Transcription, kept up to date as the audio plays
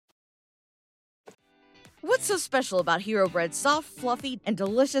What's so special about Hero Bread's soft, fluffy, and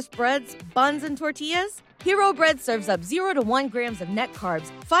delicious breads, buns, and tortillas? Hero Bread serves up 0 to 1 grams of net carbs,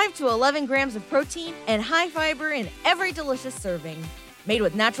 5 to 11 grams of protein, and high fiber in every delicious serving. Made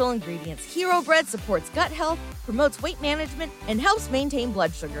with natural ingredients, Hero Bread supports gut health, promotes weight management, and helps maintain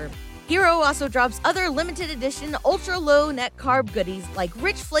blood sugar. Hero also drops other limited edition ultra-low net carb goodies like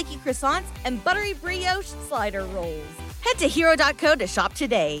rich flaky croissants and buttery brioche slider rolls. Head to hero.co to shop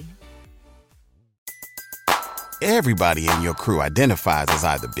today. Everybody in your crew identifies as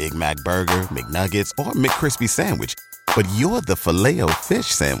either Big Mac Burger, McNuggets, or McCrispy Sandwich. But you're the Filet-O-Fish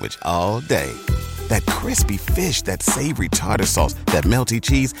Sandwich all day. That crispy fish, that savory tartar sauce, that melty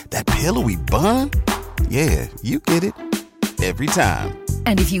cheese, that pillowy bun. Yeah, you get it. Every time.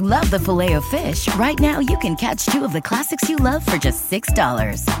 And if you love the Filet-O-Fish, right now you can catch 2 of the classics you love for just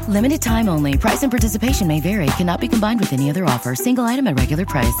 $6. Limited time only. Price and participation may vary. Cannot be combined with any other offer. Single item at regular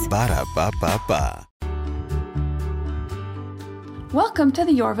price. Ba-da-ba-ba-ba. Welcome to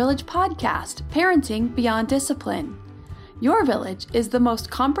the Your Village podcast, Parenting Beyond Discipline. Your Village is the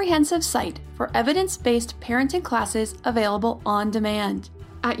most comprehensive site for evidence-based parenting classes available on demand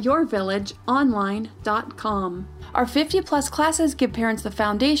at yourvillageonline.com. Our 50-plus classes give parents the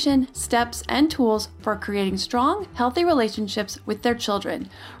foundation, steps, and tools for creating strong, healthy relationships with their children,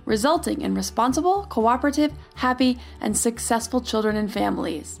 resulting in responsible, cooperative, happy, and successful children and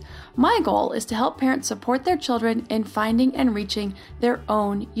families. My goal is to help parents support their children in finding and reaching their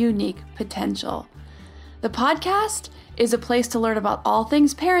own unique potential. The podcast is a place to learn about all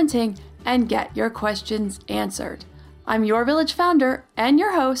things parenting and get your questions answered. I'm Your Village founder and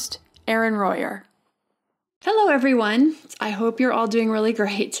your host, Erin Royer. Hello, everyone. I hope you're all doing really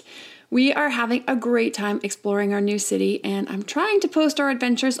great. We are having a great time exploring our new city, and I'm trying to post our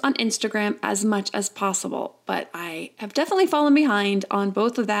adventures on Instagram as much as possible, but I have definitely fallen behind on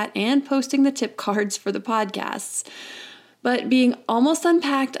both of that and posting the tip cards for the podcasts. But being almost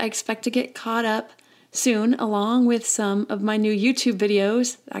unpacked, I expect to get caught up soon, along with some of my new YouTube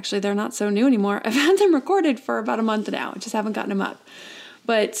videos. Actually, they're not so new anymore. I've had them recorded for about a month now. I just haven't gotten them up.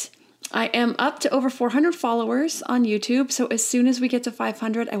 But I am up to over 400 followers on YouTube, so as soon as we get to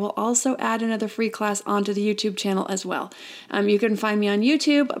 500, I will also add another free class onto the YouTube channel as well. You can find me on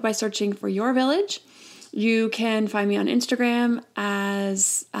YouTube by searching for Your Village. You can find me on Instagram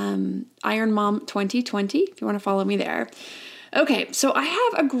as IronMom2020 if you want to follow me there. Okay, so I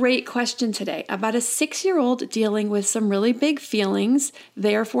have a great question today about a 6-year-old dealing with some really big feelings,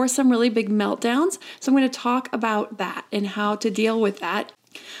 therefore some really big meltdowns. So I'm going to talk about that and how to deal with that.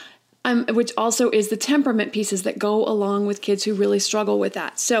 Which also is the temperament pieces that go along with kids who really struggle with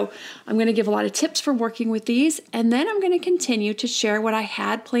that. So I'm going to give a lot of tips for working with these, and then I'm going to continue to share what I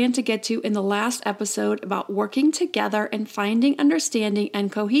had planned to get to in the last episode about working together and finding understanding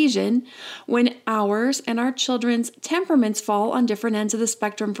and cohesion when ours and our children's temperaments fall on different ends of the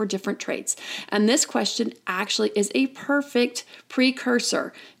spectrum for different traits. And this question actually is a perfect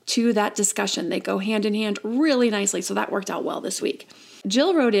precursor to that discussion. They go hand in hand really nicely, so that worked out well this week.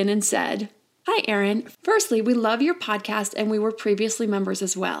 Jill wrote in and said, "Hi, Erin. Firstly, we love your podcast and we were previously members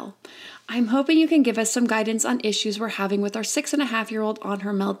as well. I'm hoping you can give us some guidance on issues we're having with our 6.5-year-old on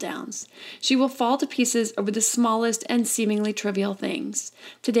her meltdowns. She will fall to pieces over the smallest and seemingly trivial things.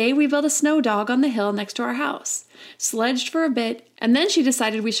 Today, we built a snow dog on the hill next to our house, sledged for a bit, and then she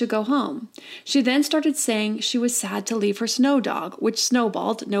decided we should go home. She then started saying she was sad to leave her snow dog, which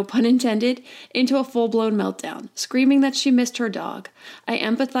snowballed, no pun intended, into a full-blown meltdown, screaming that she missed her dog. I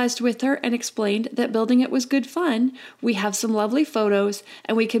empathized with her and explained that building it was good fun. We have some lovely photos,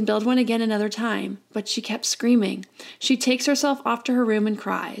 and we can build one again another time. But she kept screaming. She takes herself off to her room and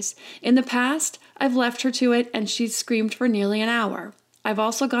cries. In the past, I've left her to it, and she's screamed for nearly an hour. I've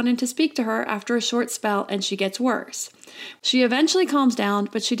also gone in to speak to her after a short spell, and she gets worse. She eventually calms down,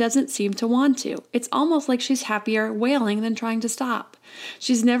 but she doesn't seem to want to. It's almost like she's happier wailing than trying to stop.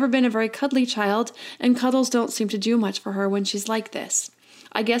 She's never been a very cuddly child, and cuddles don't seem to do much for her when she's like this.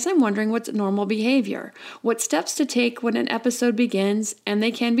 I guess I'm wondering what's normal behavior, what steps to take when an episode begins, and they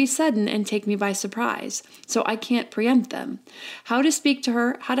can be sudden and take me by surprise, so I can't preempt them. How to speak to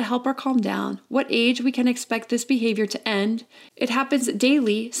her, how to help her calm down, what age we can expect this behavior to end. It happens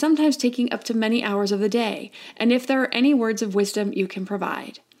daily, sometimes taking up to many hours of the day, and if there are any words of wisdom you can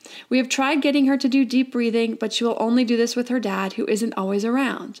provide. We have tried getting her to do deep breathing, but she will only do this with her dad, who isn't always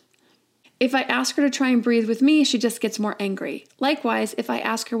around. If I ask her to try and breathe with me, she just gets more angry. Likewise, if I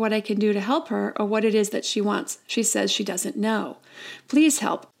ask her what I can do to help her or what it is that she wants, she says she doesn't know. Please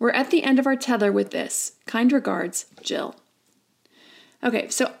help. We're at the end of our tether with this. Kind regards, Jill." Okay,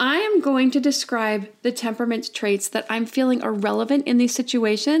 so I am going to describe the temperament traits that I'm feeling are relevant in these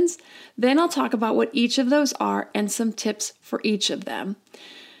situations. Then I'll talk about what each of those are and some tips for each of them.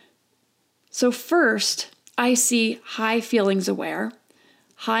 So first, I see high feelings aware,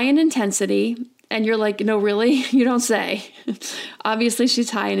 high in intensity, and you're like, no, really? You don't say. Obviously,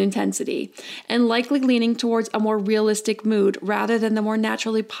 she's high in intensity and likely leaning towards a more realistic mood rather than the more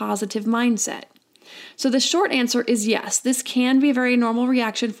naturally positive mindset. So the short answer is yes, this can be a very normal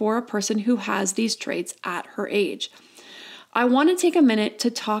reaction for a person who has these traits at her age. I want to take a minute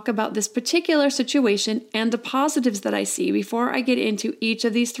to talk about this particular situation and the positives that I see before I get into each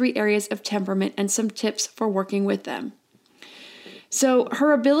of these 3 areas of temperament and some tips for working with them. So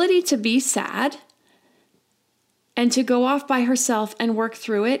her ability to be sad and to go off by herself and work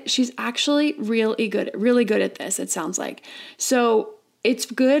through it, she's actually really good at this, it sounds like. So it's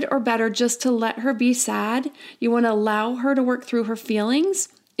good or better just to let her be sad. You want to allow her to work through her feelings.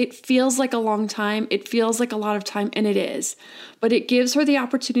 It feels like a long time. It feels like a lot of time, and it is. But it gives her the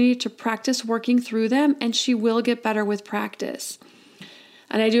opportunity to practice working through them, and she will get better with practice.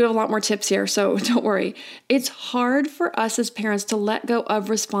 And I do have a lot more tips here, so don't worry. It's hard for us as parents to let go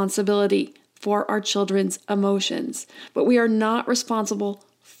of responsibility for our children's emotions, but we are not responsible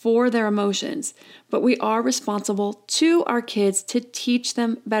for their emotions, but we are responsible to our kids to teach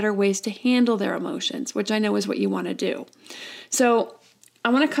them better ways to handle their emotions, which I know is what you want to do. So I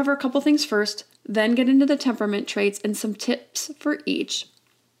want to cover a couple things first, then get into the temperament traits and some tips for each.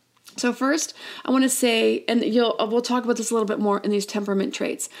 So first, I want to say, and we'll talk about this a little bit more in these temperament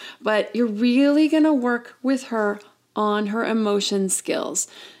traits, but you're really going to work with her on her emotion skills.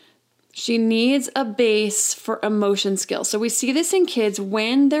 She needs a base for emotion skills. So we see this in kids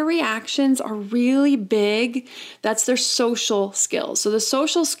when their reactions are really big. That's their social skills. So the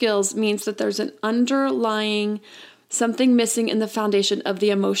social skills means that there's an underlying something missing in the foundation of the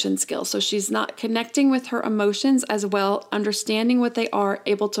emotion skills. So she's not connecting with her emotions as well, understanding what they are,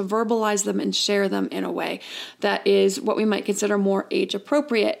 able to verbalize them and share them in a way that is what we might consider more age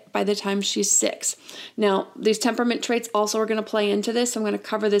appropriate by the time she's 6. Now, these temperament traits also are going to play into this. I'm going to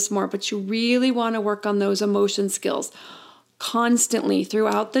cover this more, but you really want to work on those emotion skills constantly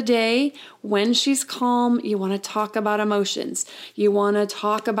throughout the day. When she's calm, you want to talk about emotions. You want to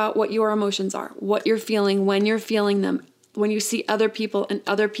talk about what your emotions are, what you're feeling, when you're feeling them. When you see other people and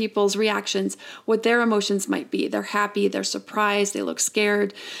other people's reactions, what their emotions might be. They're happy, they're surprised, they look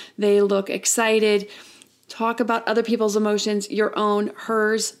scared, they look excited. Talk about other people's emotions, your own,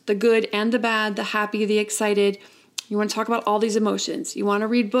 hers, the good and the bad, the happy, the excited. You want to talk about all these emotions. You want to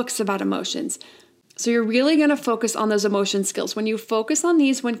read books about emotions. So you're really going to focus on those emotion skills. When you focus on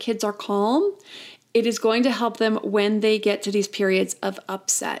these when kids are calm, it is going to help them when they get to these periods of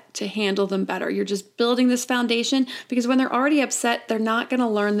upset to handle them better. You're just building this foundation because when they're already upset, they're not going to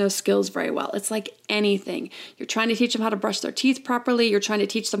learn those skills very well. It's like anything. You're trying to teach them how to brush their teeth properly. You're trying to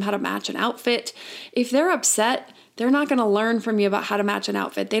teach them how to match an outfit. If they're upset, they're not going to learn from you about how to match an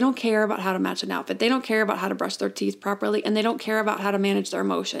outfit. They don't care about how to match an outfit. They don't care about how to brush their teeth properly, and they don't care about how to manage their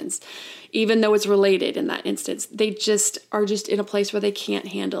emotions, even though it's related in that instance. They just are in a place where they can't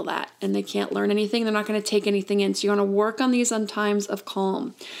handle that, and they can't learn anything. They're not going to take anything in. So you want to work on these on times of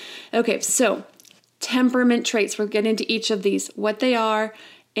calm. Okay, so temperament traits. We'll get into each of these, what they are,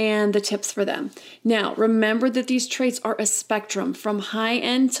 and the tips for them. Now, remember that these traits are a spectrum from high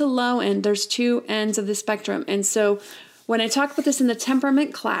end to low end. There's 2 ends of the spectrum. And so when I talk about this in the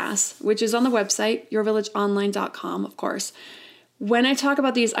temperament class, which is on the website, yourvillageonline.com, of course, when I talk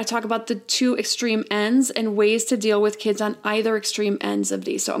about these, I talk about the 2 extreme ends and ways to deal with kids on either extreme ends of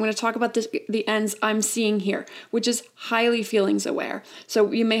these. So I'm going to talk about the ends I'm seeing here, which is highly feelings aware.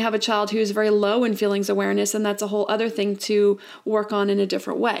 So you may have a child who's very low in feelings awareness, and that's a whole other thing to work on in a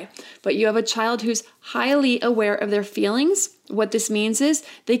different way. But you have a child who's highly aware of their feelings. What this means is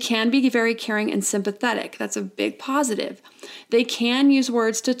they can be very caring and sympathetic. That's a big positive. They can use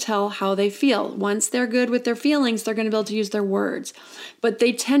words to tell how they feel. Once they're good with their feelings, they're going to be able to use their words. But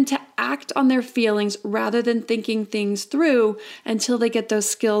they tend to act on their feelings rather than thinking things through until they get those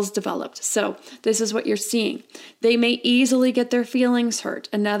skills developed. So this is what you're seeing. They may easily get their feelings hurt.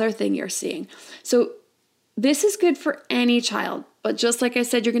 Another thing you're seeing. So this is good for any child. But just like I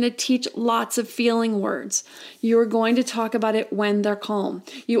said, you're going to teach lots of feeling words. You're going to talk about it when they're calm.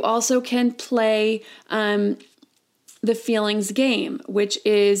 You also can play the feelings game,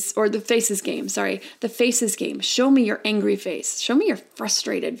 the faces game, the faces game. Show me your angry face. Show me your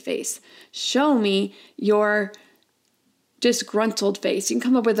frustrated face. Show me your disgruntled face. You can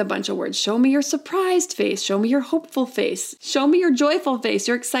come up with a bunch of words. Show me your surprised face. Show me your hopeful face. Show me your joyful face,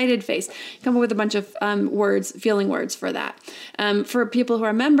 your excited face. Come up with a bunch of words, feeling words for that. For people who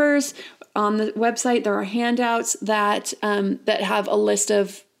are members on the website, there are handouts that have a list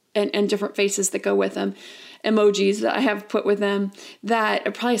of and different faces that go with them. Emojis that I have put with them that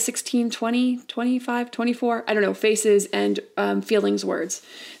are probably 16, 20, 25, 24, I don't know, faces and feelings words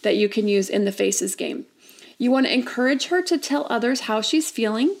that you can use in the faces game. You want to encourage her to tell others how she's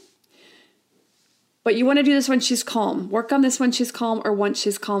feeling, but you want to do this when she's calm. Work on this when she's calm or once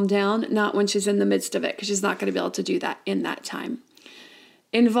she's calmed down, not when she's in the midst of it, because she's not going to be able to do that in that time.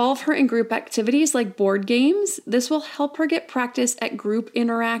 Involve her in group activities like board games. This will help her get practice at group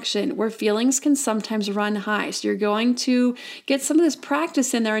interaction where feelings can sometimes run high. So you're going to get some of this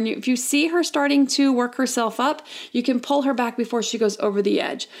practice in there. And if you see her starting to work herself up, you can pull her back before she goes over the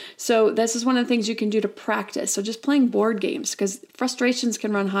edge. So this is one of the things you can do to practice. So just playing board games, because frustrations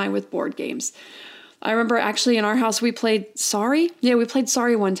can run high with board games. I remember actually in our house, we played Sorry. Yeah, we played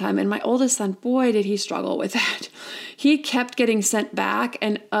Sorry one time. And my oldest son, boy, did he struggle with that. He kept getting sent back.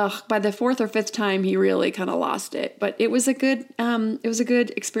 And by the fourth or fifth time, he really kind of lost it. But it was a good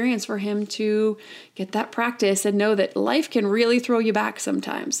experience for him to get that practice and know that life can really throw you back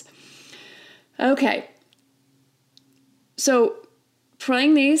sometimes. Okay. So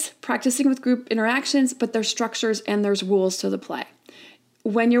playing these, practicing with group interactions, but there's structures and there's rules to the play.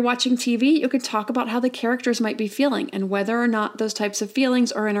 When you're watching TV, you can talk about how the characters might be feeling and whether or not those types of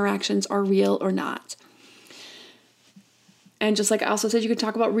feelings or interactions are real or not. And just like I also said, you can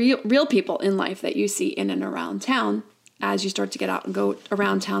talk about real people in life that you see in and around town as you start to get out and go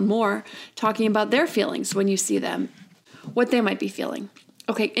around town more, talking about their feelings when you see them, what they might be feeling.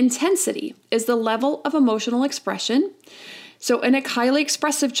 Okay, intensity is the level of emotional expression. So a highly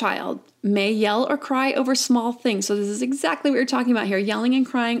expressive child may yell or cry over small things. So this is exactly what you're talking about here, yelling and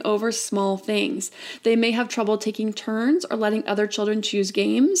crying over small things. They may have trouble taking turns or letting other children choose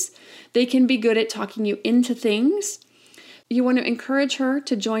games. They can be good at talking you into things. You want to encourage her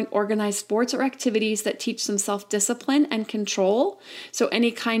to join organized sports or activities that teach some self-discipline and control. So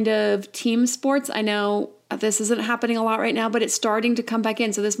any kind of team sports, I know this isn't happening a lot right now, but it's starting to come back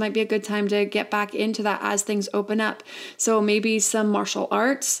in. So this might be a good time to get back into that as things open up. So maybe some martial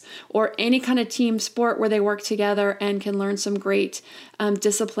arts or any kind of team sport where they work together and can learn some great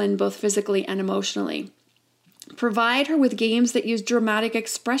discipline, both physically and emotionally. Provide her with games that use dramatic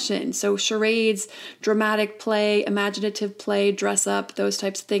expression. So charades, dramatic play, imaginative play, dress up, those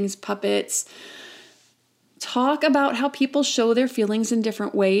types of things, puppets. Talk about how people show their feelings in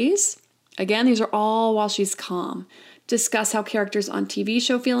different ways. Again, these are all while she's calm. Discuss how characters on TV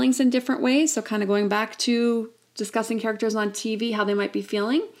show feelings in different ways. So kind of going back to discussing characters on TV, how they might be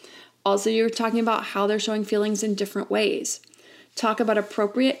feeling. Also, you're talking about how they're showing feelings in different ways. Talk about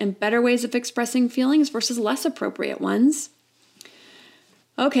appropriate and better ways of expressing feelings versus less appropriate ones.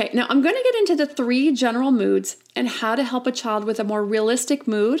 Okay, now I'm going to get into the 3 general moods and how to help a child with a more realistic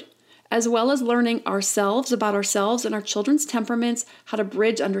mood, as well as learning about ourselves and our children's temperaments, how to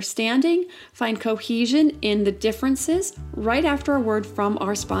bridge understanding, find cohesion in the differences, right after a word from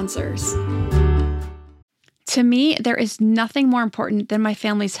our sponsors. To me, there is nothing more important than my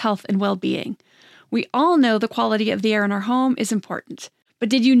family's health and well-being. We all know the quality of the air in our home is important. But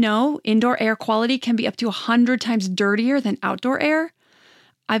did you know indoor air quality can be up to 100 times dirtier than outdoor air?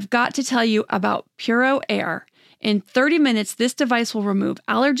 I've got to tell you about Puro Air. In 30 minutes, this device will remove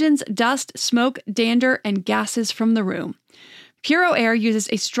allergens, dust, smoke, dander, and gases from the room. Puro Air uses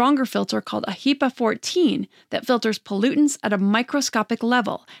a stronger filter called a HEPA 14 that filters pollutants at a microscopic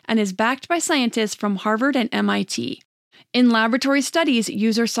level and is backed by scientists from Harvard and MIT. In laboratory studies,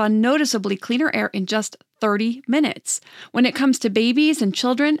 users saw noticeably cleaner air in just 30 minutes. When it comes to babies and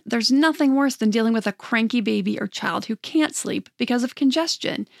children, there's nothing worse than dealing with a cranky baby or child who can't sleep because of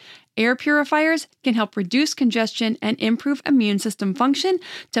congestion. Air purifiers can help reduce congestion and improve immune system function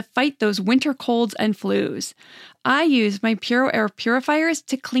to fight those winter colds and flus. I use my Puro Air purifiers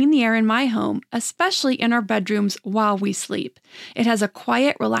to clean the air in my home, especially in our bedrooms while we sleep. It has a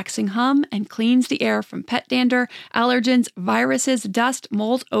quiet, relaxing hum and cleans the air from pet dander, allergens, viruses, dust,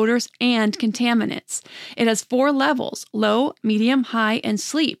 mold, odors, and contaminants. It has 4 levels: low, medium, high, and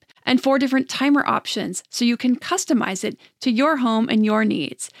sleep, and 4 different timer options, so you can customize it to your home and your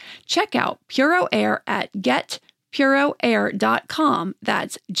needs. Check out Puro Air at getpuroair.com.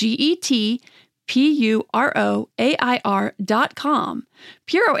 That's GetPuroAir.com.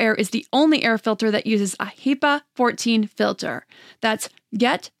 Puro Air is the only air filter that uses a HEPA 14 filter. That's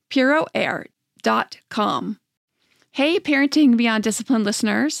getpuroair.com. Hey, Parenting Beyond Discipline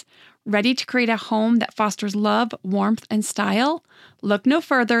listeners. Ready to create a home that fosters love, warmth, and style? Look no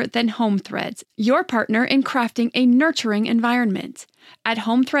further than Home Threads, your partner in crafting a nurturing environment. At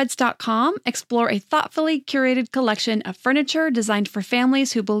homethreads.com, explore a thoughtfully curated collection of furniture designed for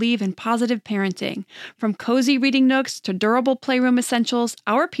families who believe in positive parenting. From cozy reading nooks to durable playroom essentials,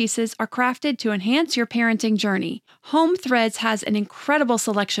 our pieces are crafted to enhance your parenting journey. Home Threads has an incredible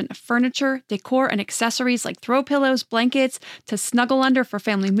selection of furniture, decor, and accessories like throw pillows, blankets, to snuggle under for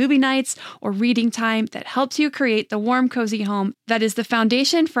family movie nights or reading time that helps you create the warm, cozy home that is the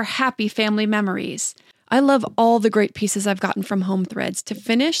foundation for happy family memories. I love all the great pieces I've gotten from Home Threads to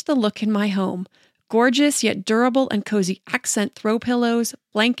finish the look in my home. Gorgeous yet durable and cozy accent throw pillows,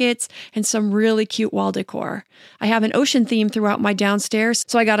 blankets, and some really cute wall decor. I have an ocean theme throughout my downstairs,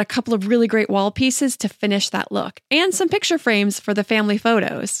 so I got a couple of really great wall pieces to finish that look, and some picture frames for the family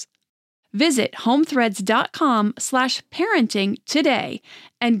photos. Visit homethreads.com/parenting today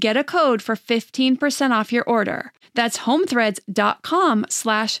and get a code for 15% off your order. That's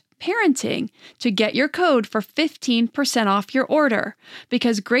homethreads.com/parenting to get your code for 15% off your order,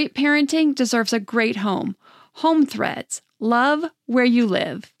 because great parenting deserves a great home. Home Threads. Love where you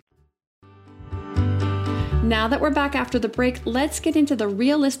live. Now that we're back after the break, let's get into the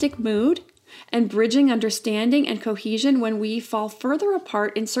realistic mood and bridging understanding and cohesion when we fall further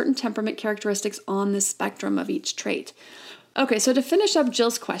apart in certain temperament characteristics on the spectrum of each trait. Okay, so to finish up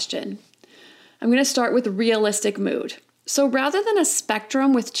Jill's question, I'm going to start with realistic mood. So rather than a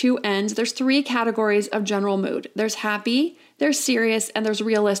spectrum with two ends, there's three categories of general mood. There's happy, there's serious, and there's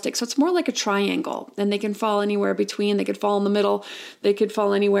realistic. So it's more like a triangle, and they can fall anywhere between. They could fall in the middle. They could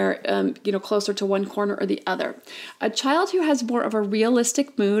fall anywhere, closer to one corner or the other. A child who has more of a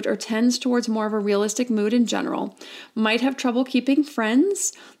realistic mood or tends towards more of a realistic mood in general might have trouble keeping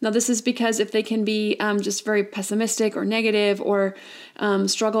friends. Now, this is because if they can be just very pessimistic or negative or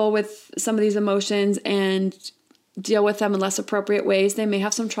struggle with some of these emotions and deal with them in less appropriate ways, they may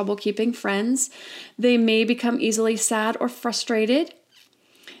have some trouble keeping friends. They may become easily sad or frustrated.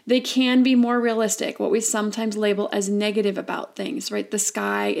 They can be more realistic, what we sometimes label as negative about things, right? The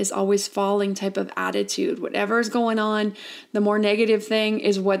sky is always falling type of attitude. Whatever is going on, the more negative thing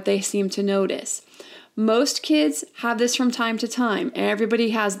is what they seem to notice. Most kids have this from time to time. Everybody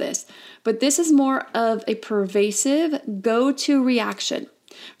has this. But this is more of a pervasive go-to reaction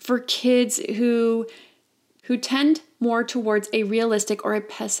for kids who tend more towards a realistic or a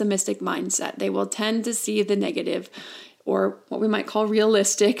pessimistic mindset. They will tend to see the negative or what we might call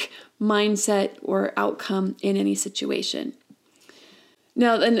realistic mindset or outcome in any situation.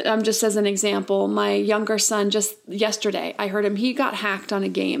 Now, and just as an example, my younger son, just yesterday, I heard him, he got hacked on a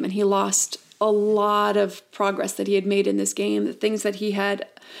game and he lost a lot of progress that he had made in this game, the things that he had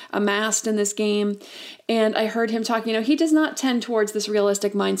amassed in this game. And I heard him talking, he does not tend towards this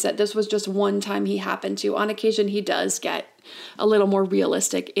realistic mindset. This was just one time he happened to. On occasion, he does get a little more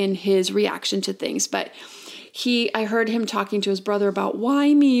realistic in his reaction to things. But I heard him talking to his brother about,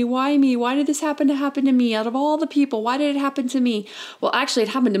 why me? Why me? Why did this happen to me? Out of all the people, why did it happen to me? Well, actually, it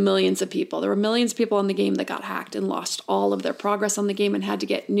happened to millions of people. There were millions of people on the game that got hacked and lost all of their progress on the game and had to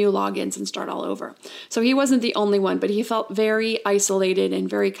get new logins and start all over. So he wasn't the only one, but he felt very isolated and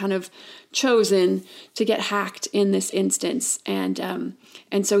very kind of chosen to get hacked in this instance. And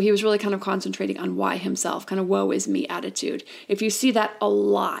so he was really kind of concentrating on why himself, kind of woe is me attitude. If you see that a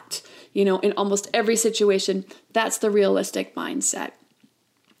lot, in almost every situation, that's the realistic mindset.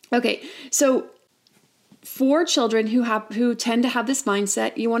 Okay, so for children who tend to have this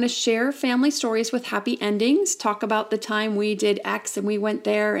mindset, you want to share family stories with happy endings. Talk about the time we did X and we went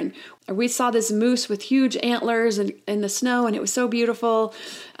there and we saw this moose with huge antlers in the snow and it was so beautiful.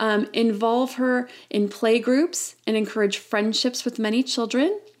 Involve her in play groups and encourage friendships with many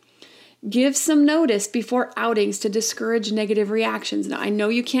children. Give some notice before outings to discourage negative reactions. Now, I know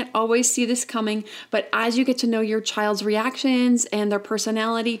you can't always see this coming, but as you get to know your child's reactions and their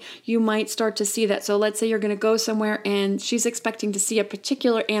personality, you might start to see that. So let's say you're going to go somewhere and she's expecting to see a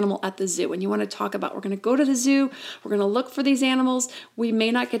particular animal at the zoo, and you want to talk about, we're going to go to the zoo, we're going to look for these animals. We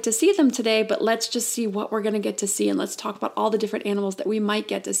may not get to see them today, but let's just see what we're going to get to see, and let's talk about all the different animals that we might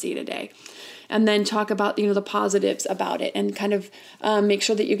get to see today. And then talk about, the positives about it and kind of make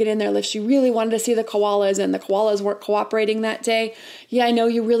sure that you get in there. If she really wanted to see the koalas and the koalas weren't cooperating that day, yeah, I know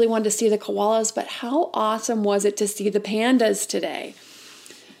you really wanted to see the koalas, but how awesome was it to see the pandas today?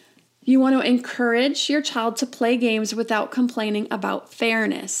 You want to encourage your child to play games without complaining about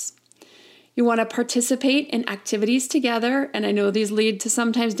fairness. You want to participate in activities together. And I know these lead to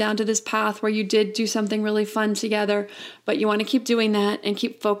sometimes down to this path where you did do something really fun together, but you want to keep doing that and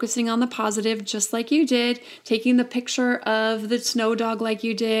keep focusing on the positive, just like you did, taking the picture of the snow dog like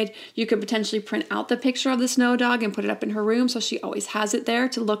you did. You could potentially print out the picture of the snow dog and put it up in her room so she always has it there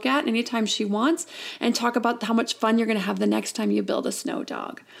to look at anytime she wants, and talk about how much fun you're going to have the next time you build a snow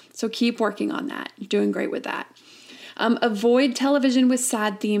dog. So keep working on that. You're doing great with that. Avoid television with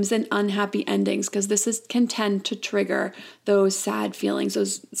sad themes and unhappy endings, because can tend to trigger those sad feelings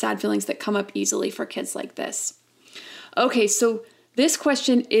that come up easily for kids like this. Okay, so this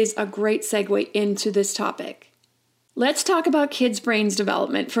question is a great segue into this topic. Let's talk about kids' brains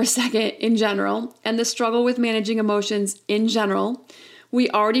development for a second in general, and the struggle with managing emotions in general. We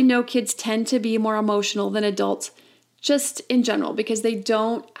already know kids tend to be more emotional than adults, just in general, because they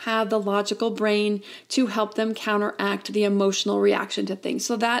don't have the logical brain to help them counteract the emotional reaction to things.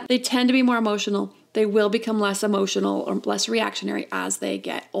 So that they tend to be more emotional. They will become less emotional or less reactionary as they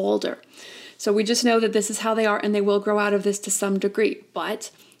get older. So we just know that this is how they are, and they will grow out of this to some degree.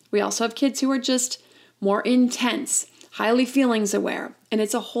 But we also have kids who are just more intense, highly feelings aware, and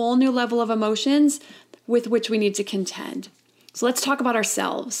it's a whole new level of emotions with which we need to contend. So let's talk about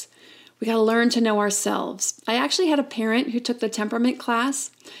ourselves. We got to learn to know ourselves. I actually had a parent who took the temperament class,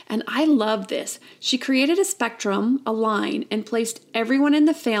 and I love this. She created a spectrum, a line, and placed everyone in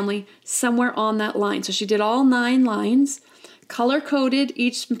the family somewhere on that line. So she did all 9 lines, color-coded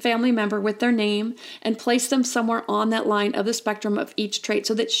each family member with their name, and placed them somewhere on that line of the spectrum of each trait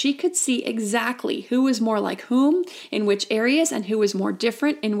so that she could see exactly who was more like whom in which areas and who was more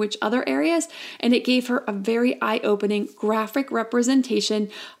different in which other areas. And it gave her a very eye-opening graphic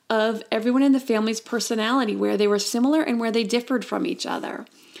representation of everyone in the family's personality, where they were similar and where they differed from each other.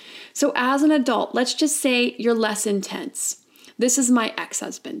 So as an adult, let's just say you're less intense. This is my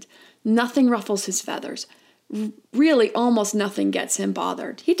ex-husband. Nothing ruffles his feathers. Really, almost nothing gets him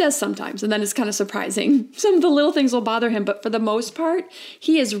bothered. He does sometimes, and then it's kind of surprising. Some of the little things will bother him, but for the most part,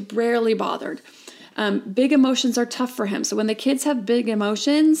 he is rarely bothered. Big emotions are tough for him. So when the kids have big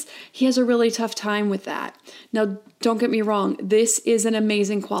emotions, he has a really tough time with that. Now, don't get me wrong. This is an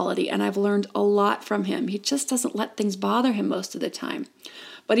amazing quality, and I've learned a lot from him. He just doesn't let things bother him most of the time.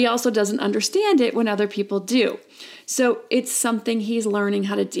 But he also doesn't understand it when other people do. So it's something he's learning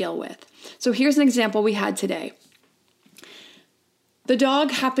how to deal with. So here's an example we had today. The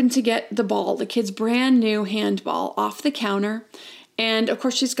dog happened to get the ball, the kid's brand new handball, off the counter. And of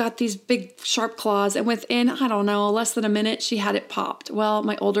course, she's got these big sharp claws, and within, I don't know, less than a minute, she had it popped. Well,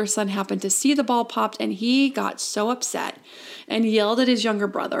 my older son happened to see the ball popped, and he got so upset and yelled at his younger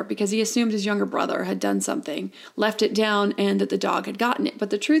brother because he assumed his younger brother had done something, left it down, and that the dog had gotten it.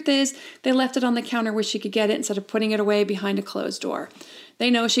 But the truth is, they left it on the counter where she could get it instead of putting it away behind a closed door. They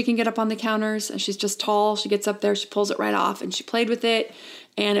know she can get up on the counters, and she's just tall. She gets up there, she pulls it right off, and she played with it,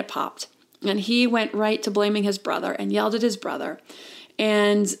 and it popped. And he went right to blaming his brother and yelled at his brother.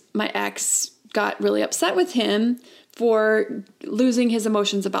 And my ex got really upset with him for losing his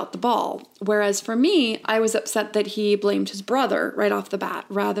emotions about the ball. Whereas for me, I was upset that he blamed his brother right off the bat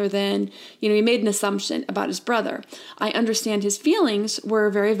rather than, he made an assumption about his brother. I understand his feelings were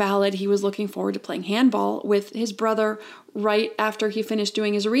very valid. He was looking forward to playing handball with his brother right after he finished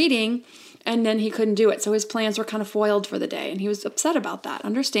doing his reading, and then he couldn't do it. So his plans were kind of foiled for the day, and he was upset about that,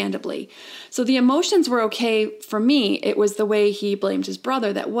 understandably. So the emotions were okay for me. It was the way he blamed his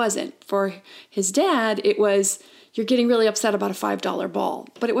brother that wasn't. For his dad, it was, you're getting really upset about a $5 ball.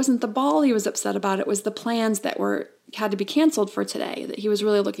 But it wasn't the ball he was upset about. It was the plans that had to be canceled for today that he was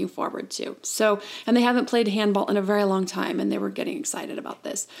really looking forward to. So, and they haven't played handball in a very long time, and they were getting excited about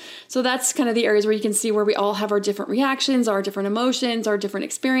this. So that's kind of the areas where you can see where we all have our different reactions, our different emotions, our different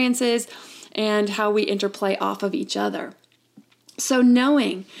experiences, and how we interplay off of each other. So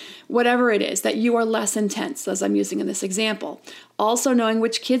knowing whatever it is that you are less intense, as I'm using in this example, also knowing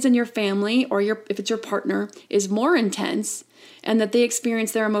which kids in your family or if it's your partner is more intense, and that they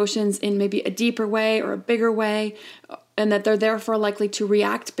experience their emotions in maybe a deeper way or a bigger way, and that they're therefore likely to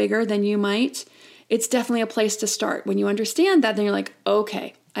react bigger than you might, it's definitely a place to start. When you understand that, then you're like,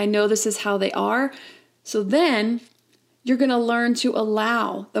 okay, I know this is how they are. So then you're going to learn to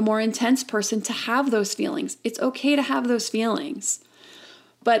allow the more intense person to have those feelings. It's okay to have those feelings.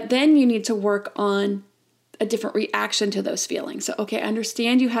 But then you need to work on a different reaction to those feelings. So, okay, I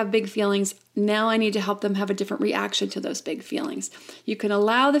understand you have big feelings. Now I need to help them have a different reaction to those big feelings. You can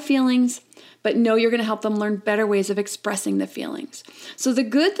allow the feelings, but know you're going to help them learn better ways of expressing the feelings. So the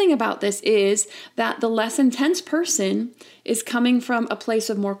good thing about this is that the less intense person is coming from a place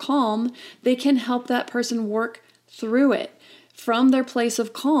of more calm. They can help that person work through it. from their place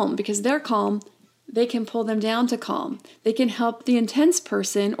of calm, because they're calm, they can pull them down to calm. They can help the intense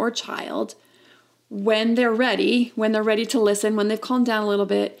person or child when they're ready to listen, when they've calmed down a little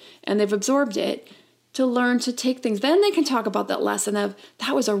bit and they've absorbed it, to learn to take things. Then they can talk about that lesson of,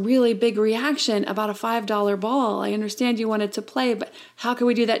 that was a really big reaction about a $5 ball. I understand you wanted to play, but how can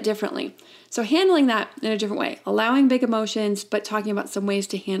we do that differently? So handling that in a different way, allowing big emotions, but talking about some ways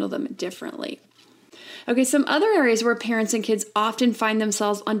to handle them differently. Okay, some other areas where parents and kids often find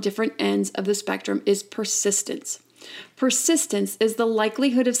themselves on different ends of the spectrum is persistence. Persistence is the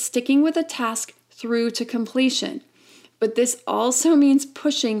likelihood of sticking with a task through to completion, but this also means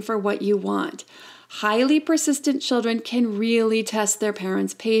pushing for what you want. Highly persistent children can really test their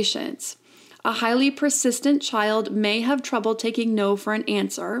parents' patience. A highly persistent child may have trouble taking no for an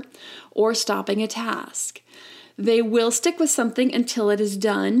answer or stopping a task. They will stick with something until it is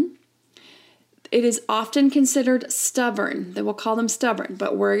done. It is often considered stubborn. They will call them stubborn,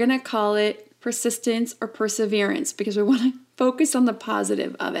 but we're going to call it persistence or perseverance because we want to focus on the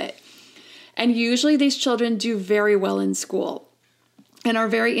positive of it. And usually these children do very well in school and are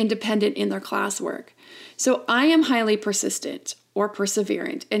very independent in their classwork. So I am highly persistent or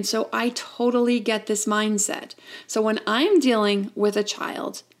perseverant, and so I totally get this mindset. So when I'm dealing with a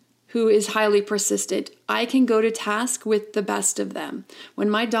child who is highly persistent, I can go to task with the best of them. When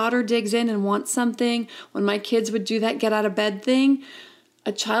my daughter digs in and wants something, when my kids would do that get out of bed thing,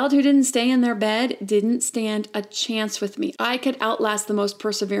 a child who didn't stay in their bed didn't stand a chance with me. I could outlast the most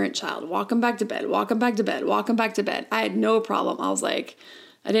perseverant child. Walk them back to bed, walk them back to bed, walk them back to bed. I had no problem. I was like,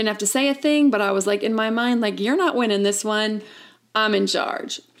 I didn't have to say a thing, but I was like in my mind, like, you're not winning this one. I'm in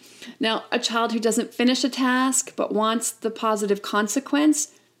charge. Now, a child who doesn't finish a task but wants the positive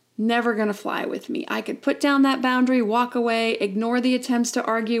consequence, never going to fly with me. I could put down that boundary, walk away, ignore the attempts to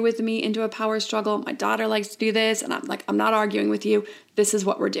argue with me into a power struggle. My daughter likes to do this, and I'm like, I'm not arguing with you. This is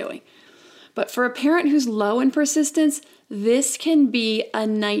what we're doing. But for a parent who's low in persistence, this can be a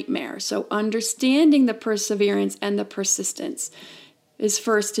nightmare. So understanding the perseverance and the persistence is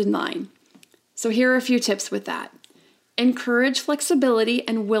first in line. So here are a few tips with that. Encourage flexibility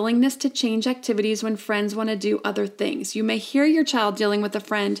and willingness to change activities when friends want to do other things. You may hear your child dealing with a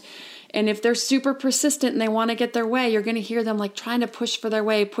friend, and if they're super persistent and they want to get their way, you're going to hear them like trying to push for their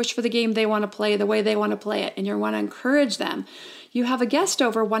way, push for the game they want to play, the way they want to play it, and you want to encourage them. You have a guest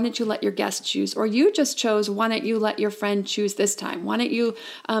over, why don't you let your guest choose? Or you just chose, why don't you let your friend choose this time? Why don't you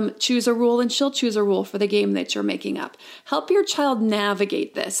choose a rule and she'll choose a rule for the game that you're making up? Help your child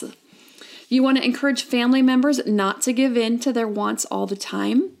navigate this. You want to encourage family members not to give in to their wants all the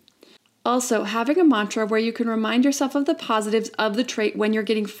time. Also, having a mantra where you can remind yourself of the positives of the trait when you're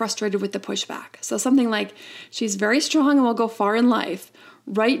getting frustrated with the pushback. So something like, she's very strong and will go far in life.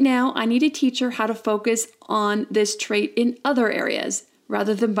 Right now, I need to teach her how to focus on this trait in other areas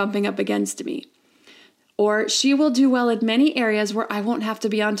rather than bumping up against me. Or she will do well in many areas where I won't have to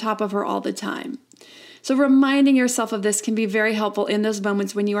be on top of her all the time. So reminding yourself of this can be very helpful in those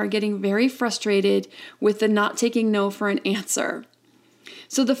moments when you are getting very frustrated with the not taking no for an answer.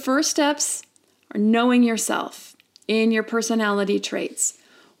 So the first steps are knowing yourself in your personality traits.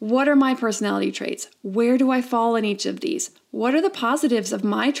 What are my personality traits? Where do I fall in each of these? What are the positives of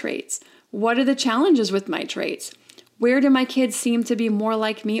my traits? What are the challenges with my traits? Where do my kids seem to be more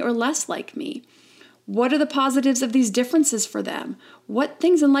like me or less like me? What are the positives of these differences for them? What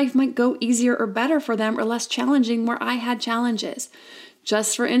things in life might go easier or better for them or less challenging where I had challenges?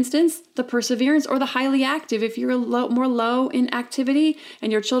 Just for instance, the perseverance or the highly active. If you're more low in activity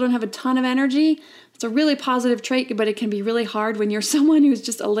and your children have a ton of energy, it's a really positive trait, but it can be really hard when you're someone who's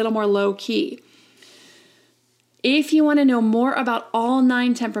just a little more low key. If you want to know more about all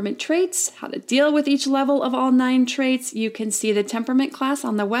 9 temperament traits, how to deal with each level of all 9 traits, you can see the temperament class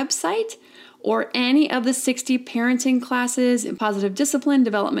on the website or any of the 60 parenting classes in positive discipline,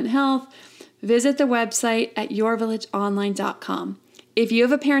 development health. Visit the website at yourvillageonline.com. If you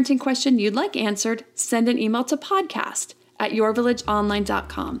have a parenting question you'd like answered, send an email to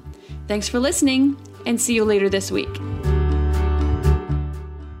podcast@yourvillageonline.com. Thanks for listening, and see you later this week.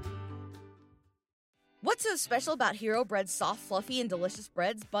 What's so special about Hero Bread's soft, fluffy, and delicious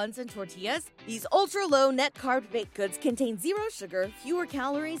breads, buns, and tortillas? These ultra-low net-carb baked goods contain 0 sugar, fewer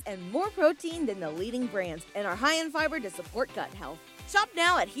calories, and more protein than the leading brands, and are high in fiber to support gut health. Shop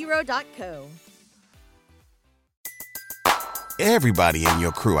now at hero.co. Everybody in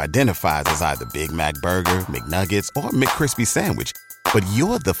your crew identifies as either Big Mac Burger, McNuggets, or McCrispy Sandwich. But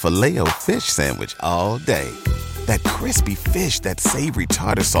you're the Filet-O-Fish Sandwich all day. That crispy fish, that savory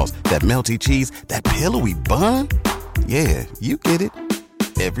tartar sauce, that melty cheese, that pillowy bun. Yeah, you get it.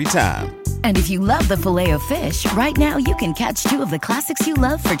 every time. And if you love the Filet-O-Fish, right now you can catch two of the classics you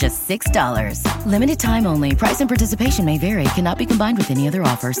love for just $6. Limited time only. Price and participation may vary. Cannot be combined with any other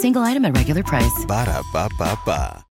offer. Single item at regular price. Ba-da-ba-ba-ba.